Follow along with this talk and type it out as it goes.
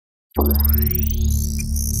Oh,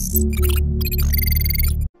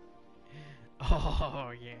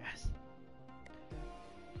 yes.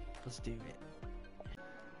 Let's do it.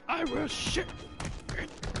 I will shit in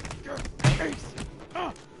your face.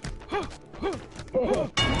 Oh no! No! Oh,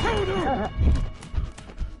 no!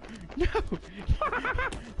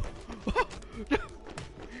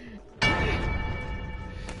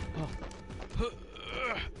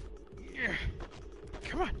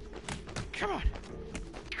 Come on! Come on!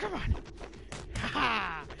 Come on!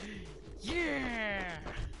 Ha! Yeah!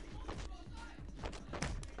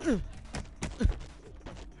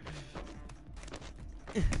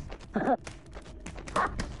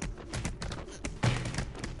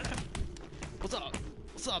 What's up?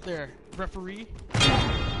 What's up there, referee?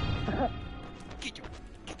 Get your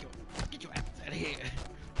ass out of here!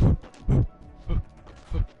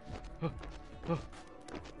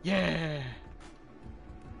 Yeah!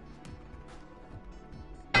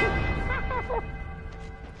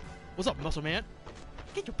 What's up, muscle man?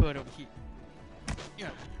 Get your butt over here. Yeah.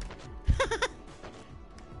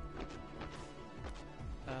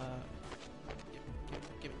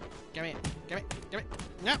 Give me.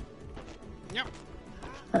 No. No.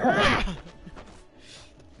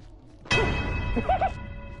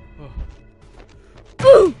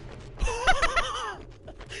 Oh.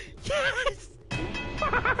 Yes.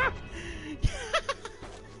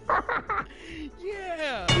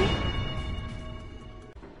 Yeah.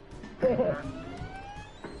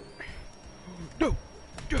 No.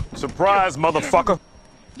 Surprise, motherfucker.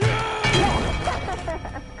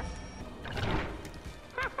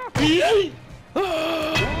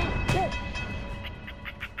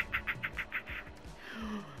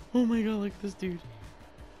 Oh my god, look at this dude.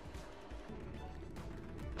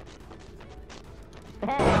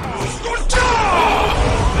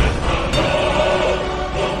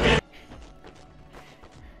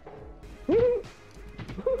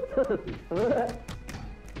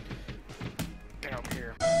 Get over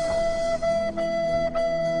here.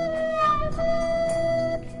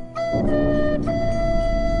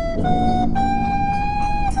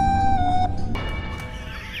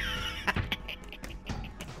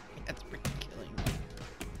 That's freaking killing me.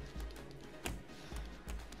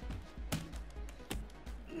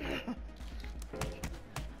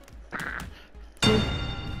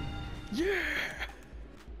 Yeah!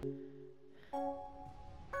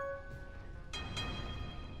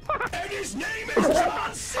 And his name is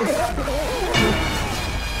John Cena!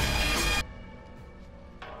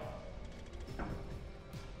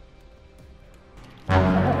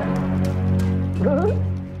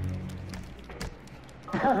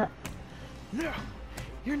 No!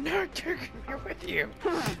 You're not taking me with you!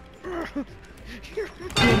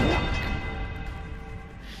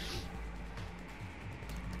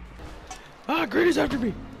 Ah, Grady's after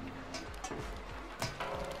me!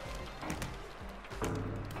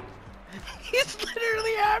 He's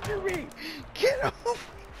literally after me! Get over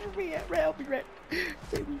me! Help me, Red!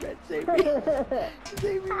 Save me, Red! Save me!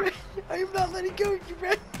 Save me, Red! I am not letting go of you,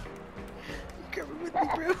 Red! You're coming with me,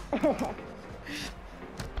 bro!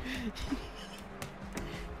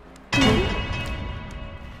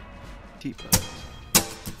 T-pose.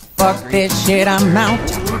 Fuck this shit, I'm out.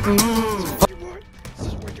 This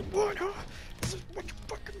is what you want, huh? This is what you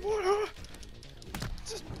fucking want, huh?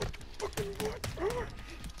 This is what you fucking want, huh?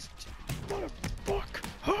 What a fuck,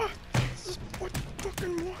 huh? This is what you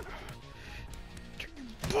fucking want. Can you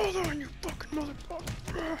bother on you fucking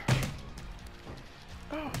motherfucker?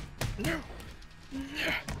 Oh, no.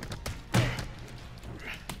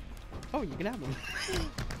 Oh, you can have one.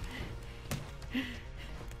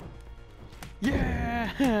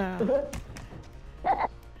 Yeah!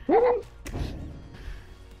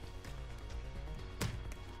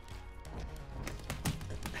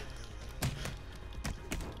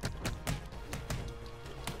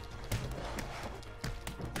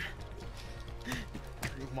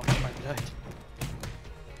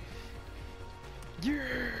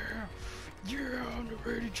 Yeah! Yeah, I'm the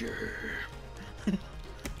RTG!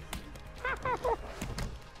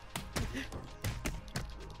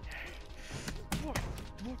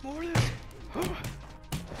 More of this? Huh.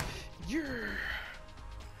 Yeah!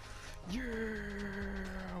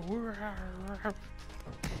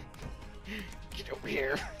 Get over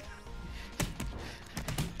here!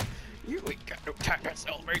 You ain't got no time to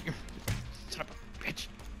celebrate, you son of a bitch!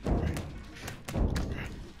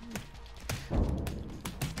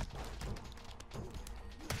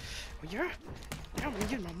 Well, yeah? Now I'm gonna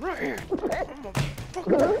get him right here! I'm gonna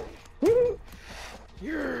fucking...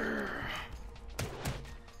 Yeah!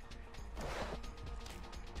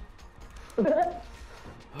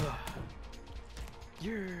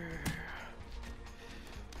 Yeah!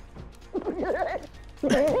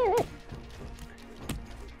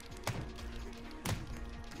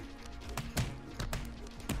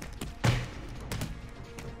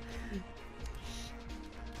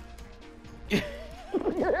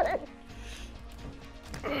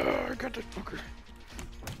 I got that fucker.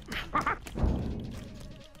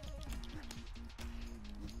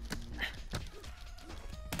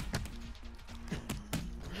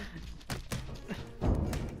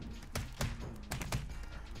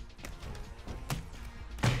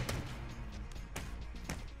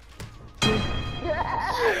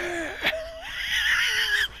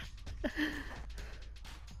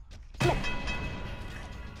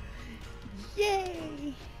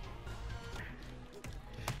 Yay!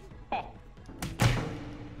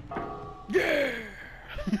 Yeah!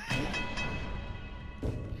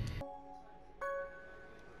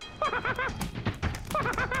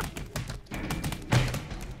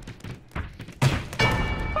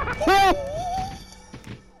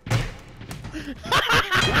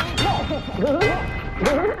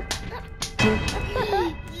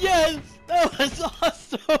 Yes! That was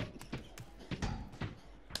awesome!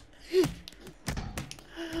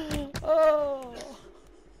 Oh!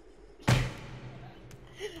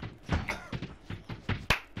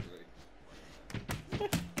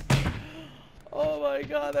 Oh my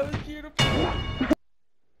god, that was beautiful!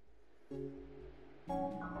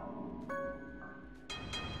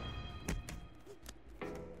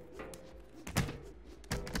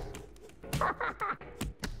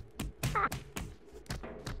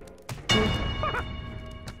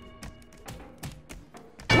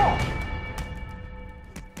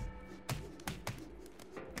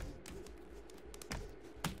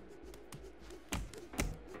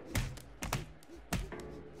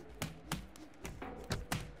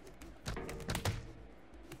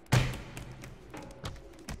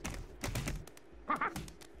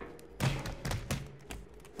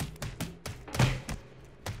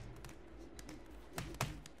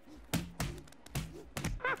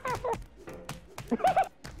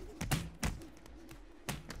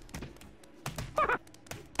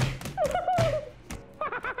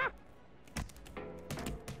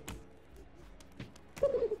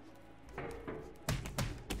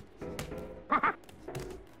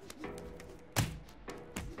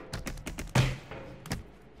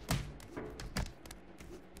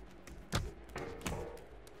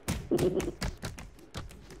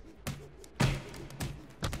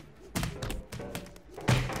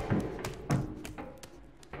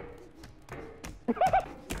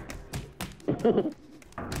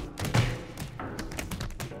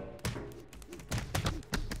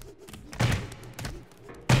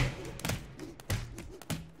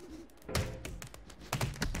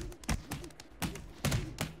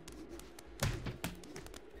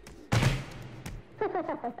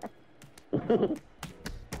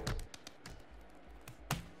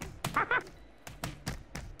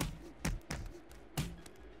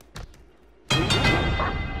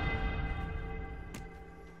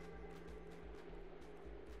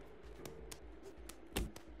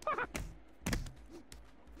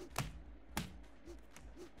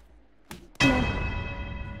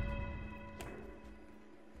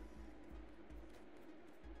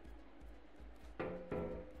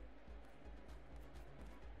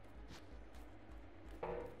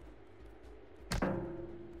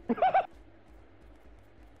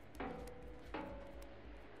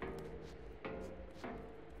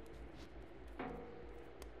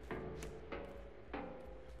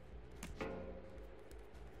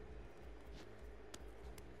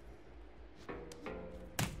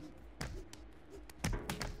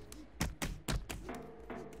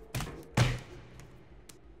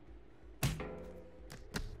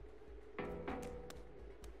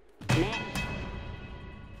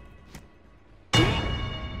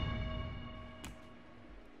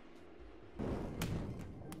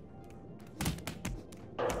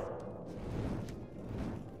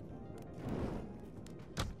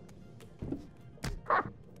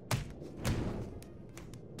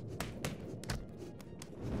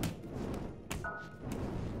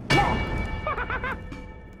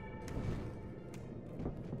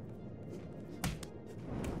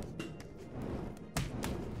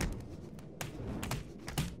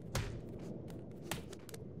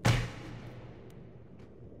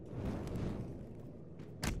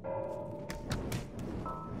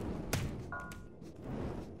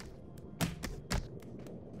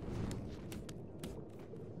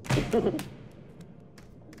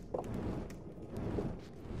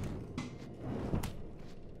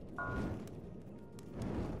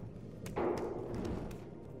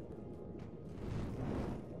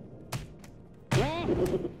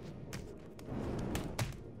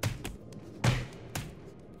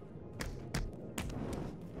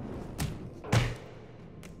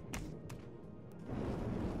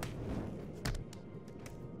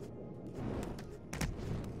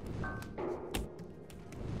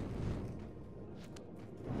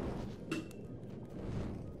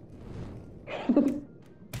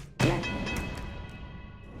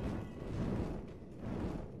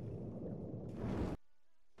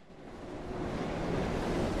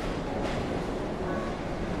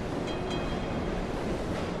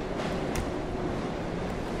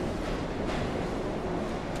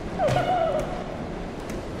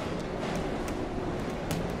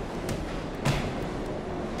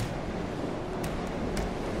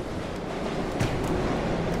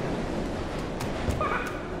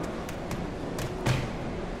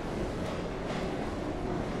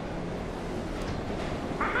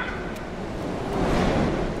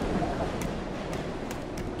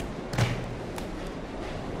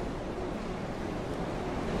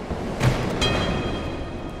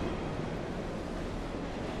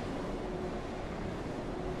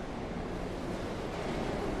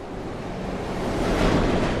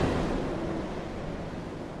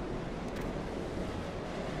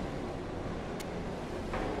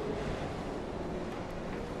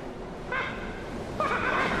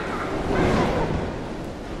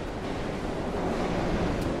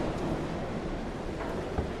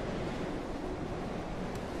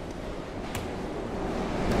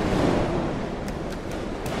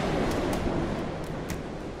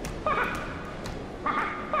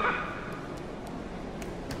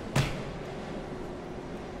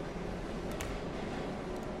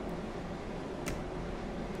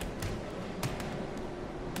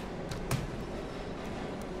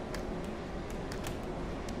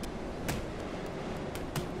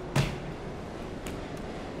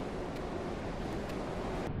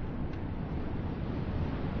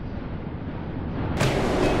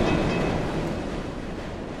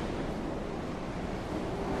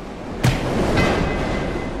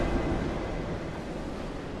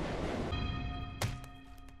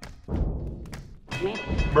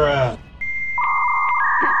 Bruh.